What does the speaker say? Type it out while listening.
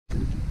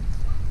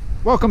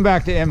Welcome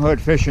back to M Hood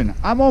Fishing.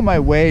 I'm on my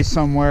way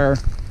somewhere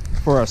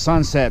for a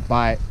sunset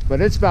bite, but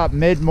it's about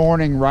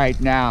mid-morning right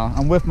now.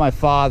 I'm with my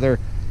father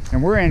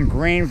and we're in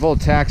Greenville,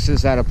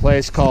 Texas at a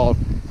place called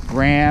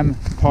Graham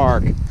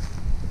Park.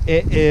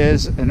 It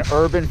is an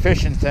urban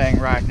fishing thing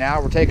right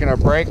now. We're taking a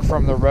break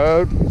from the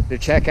road to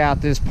check out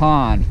this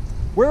pond.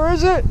 Where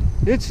is it?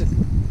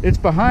 It's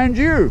behind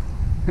you.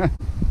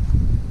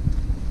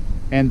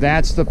 And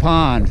that's the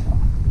pond.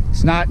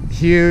 It's not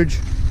huge.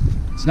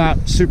 It's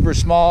not super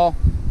small.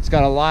 It's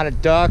got a lot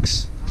of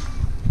ducks.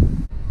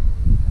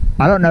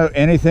 I don't know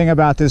anything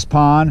about this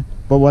pond,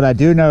 but what I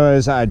do know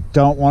is I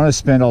don't want to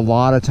spend a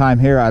lot of time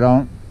here. I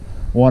don't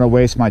want to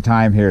waste my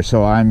time here,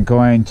 so I'm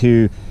going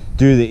to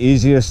do the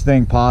easiest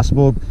thing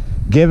possible.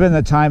 Given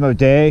the time of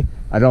day,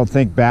 I don't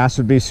think bass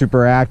would be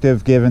super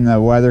active. Given the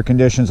weather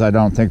conditions, I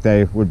don't think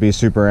they would be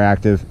super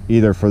active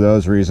either for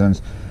those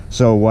reasons.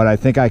 So what I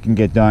think I can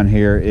get done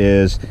here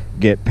is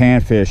get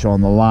panfish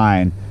on the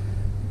line.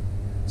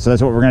 So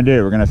that's what we're going to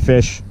do. We're going to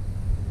fish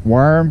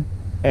worm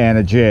and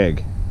a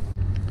jig.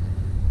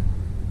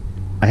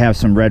 I have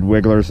some red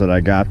wigglers that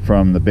I got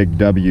from the Big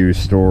W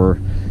store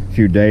a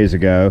few days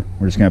ago.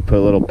 We're just going to put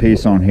a little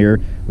piece on here.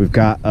 We've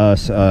got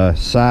us a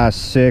size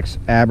 6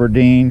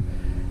 Aberdeen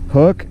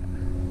hook.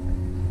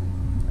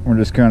 We're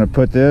just going to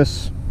put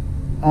this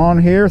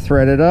on here,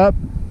 thread it up.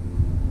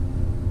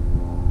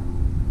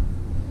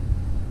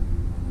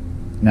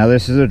 Now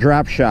this is a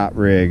drop shot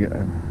rig.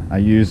 I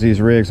use these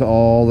rigs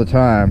all the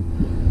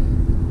time.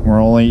 We're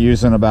only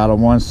using about a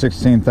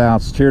 1/16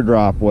 ounce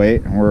teardrop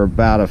weight, and we're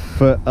about a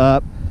foot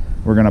up.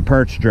 We're going to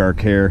perch jerk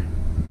here.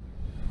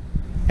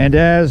 And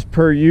as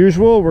per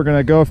usual, we're going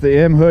to go with the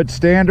M Hood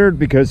standard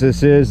because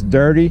this is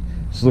dirty.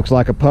 This looks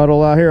like a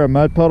puddle out here, a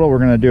mud puddle. We're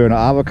going to do an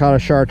avocado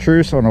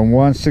chartreuse on a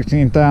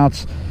 1/16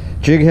 ounce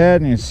jig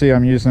head. And you see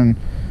I'm using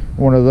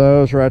one of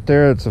those right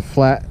there. It's a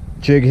flat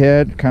jig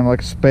head, kind of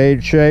like a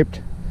spade shaped.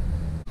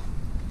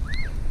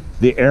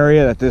 The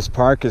area that this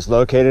park is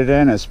located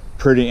in is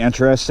pretty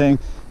interesting.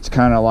 It's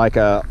kind of like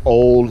a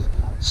old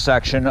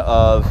section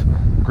of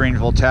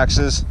Greenville,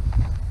 Texas.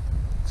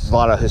 There's a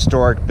lot of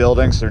historic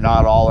buildings. They're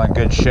not all in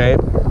good shape.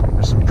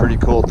 There's some pretty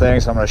cool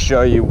things. I'm going to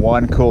show you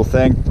one cool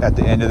thing at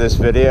the end of this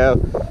video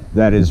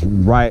that is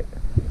right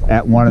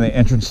at one of the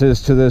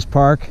entrances to this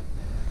park.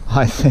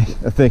 I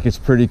think it's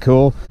pretty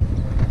cool.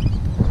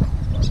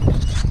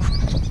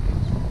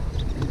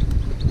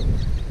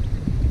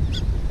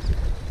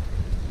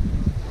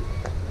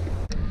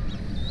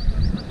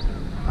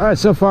 All right,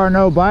 so far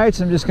no bites.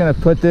 I'm just going to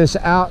put this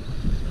out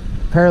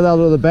parallel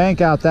to the bank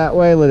out that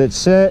way, let it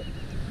sit,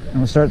 and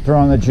we'll start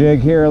throwing the jig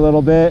here a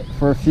little bit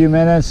for a few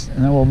minutes,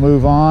 and then we'll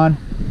move on.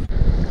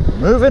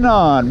 Moving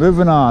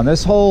on.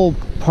 This whole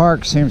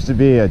park seems to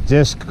be a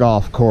disc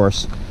golf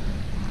course.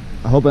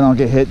 I hope I don't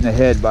get hit in the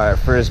head by a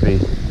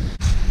frisbee.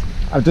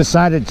 I've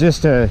decided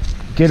just to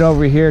get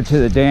over here to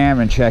the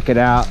dam and check it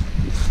out.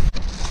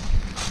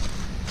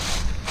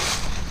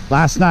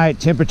 Last night,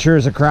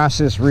 temperatures across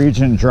this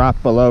region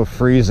dropped below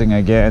freezing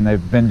again.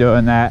 They've been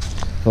doing that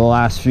for the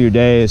last few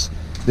days.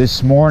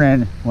 This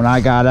morning, when I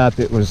got up,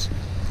 it was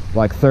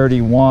like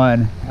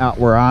 31 out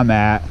where I'm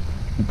at.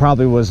 It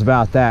probably was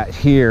about that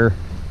here.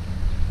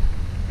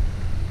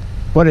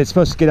 But it's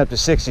supposed to get up to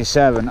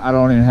 67. I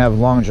don't even have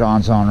long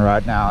johns on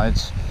right now.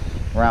 It's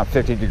around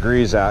 50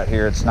 degrees out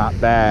here. It's not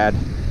bad.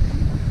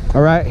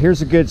 All right,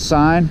 here's a good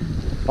sign.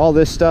 All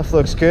this stuff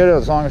looks good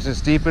as long as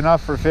it's deep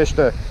enough for fish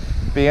to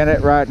be in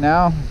it right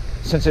now.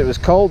 Since it was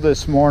cold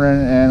this morning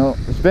and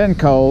it's been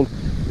cold,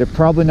 they're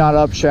probably not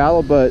up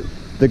shallow, but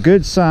the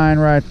good sign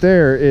right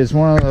there is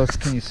one of those.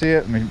 Can you see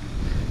it? Let me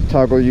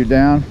toggle you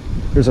down.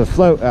 There's a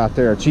float out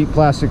there, a cheap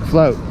plastic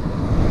float.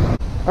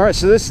 All right,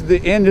 so this is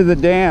the end of the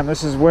dam.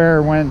 This is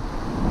where, when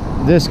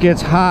this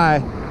gets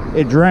high,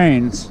 it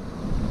drains.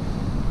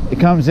 It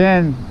comes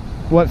in.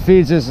 What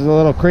feeds this is a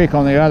little creek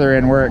on the other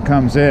end where it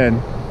comes in.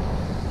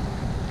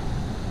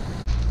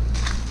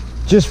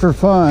 Just for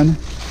fun,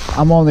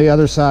 I'm on the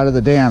other side of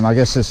the dam. I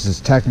guess this is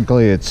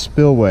technically its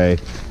spillway.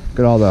 Look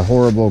at all the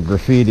horrible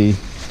graffiti.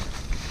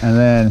 And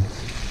then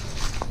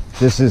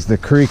this is the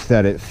creek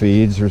that it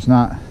feeds. There's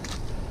not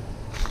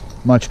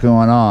much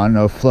going on,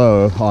 no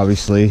flow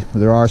obviously, but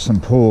there are some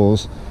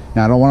pools.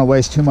 Now I don't want to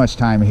waste too much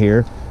time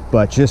here,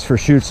 but just for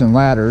chutes and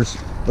ladders,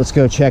 let's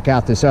go check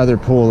out this other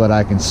pool that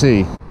I can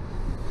see.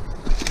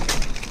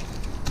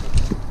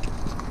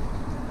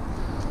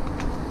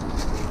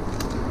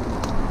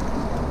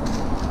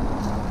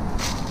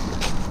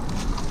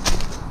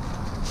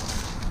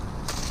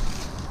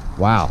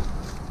 Wow.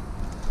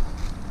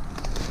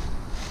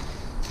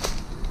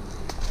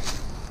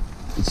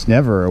 It's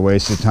never a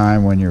waste of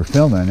time when you're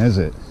filming, is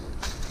it?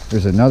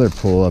 There's another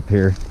pool up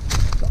here.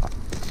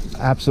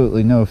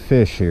 Absolutely no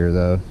fish here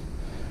though.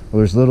 Well,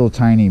 there's little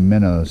tiny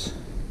minnows.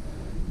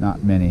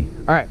 Not many.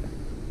 All right,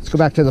 let's go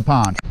back to the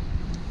pond.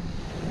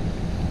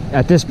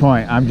 At this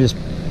point, I'm just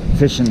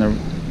fishing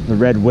the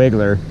red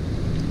wiggler.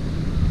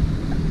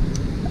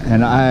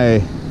 And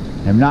I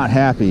am not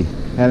happy.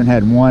 Haven't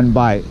had one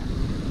bite.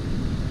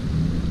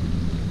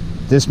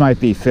 This might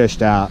be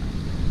fished out.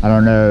 I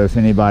don't know if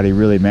anybody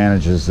really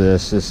manages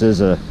this. This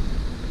is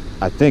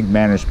I think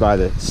managed by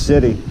the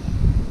city.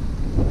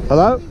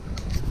 Hello?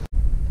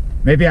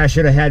 Maybe I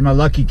should have had my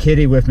lucky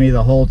kitty with me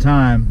the whole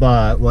time,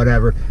 but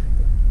whatever.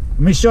 Let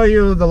me show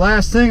you the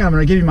last thing. I'm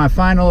going to give you my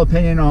final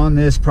opinion on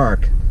this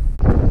park.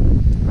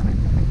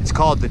 It's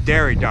called the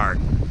Dairy Dart.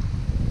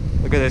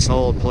 Look at this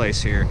old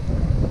place here.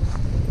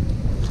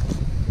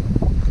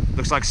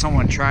 Looks like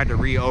someone tried to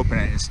reopen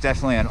it. It's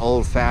definitely an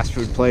old fast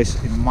food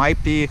place. It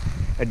might be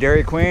a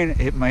Dairy Queen.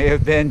 It may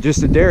have been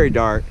just a Dairy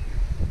Dart.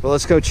 But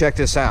let's go check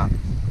this out.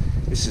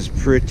 This is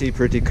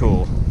pretty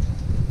cool.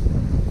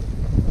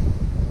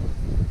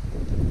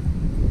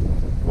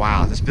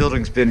 Wow, this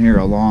building's been here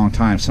a long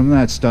time. Some of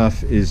that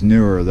stuff is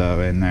newer though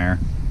in there.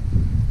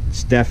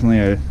 It's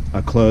definitely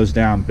a closed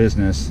down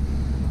business.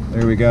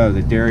 There we go,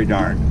 the Dairy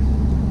Dart.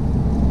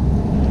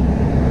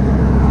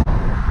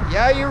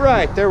 Yeah, you're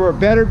right. There were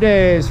better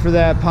days for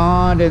that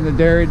pond and the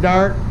Dairy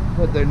Dart,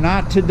 but they're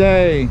not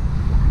today.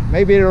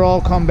 Maybe it'll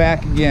all come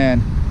back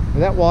again.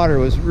 But that water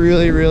was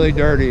really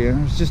dirty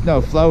and there's just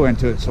no flow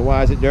into it, so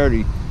why is it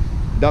dirty?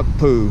 Duck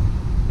poo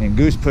and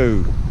goose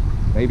poo,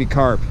 maybe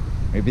carp.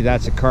 Maybe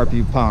that's a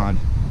carpy pond.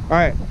 All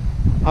right,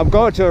 I'm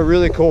going to a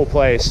really cool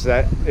place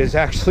that is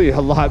actually a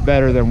lot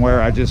better than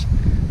where I just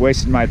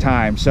wasted my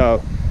time.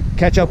 So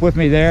catch up with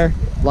me there.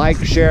 Like,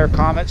 share,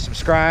 comment,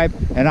 subscribe,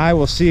 and I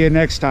will see you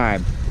next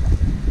time.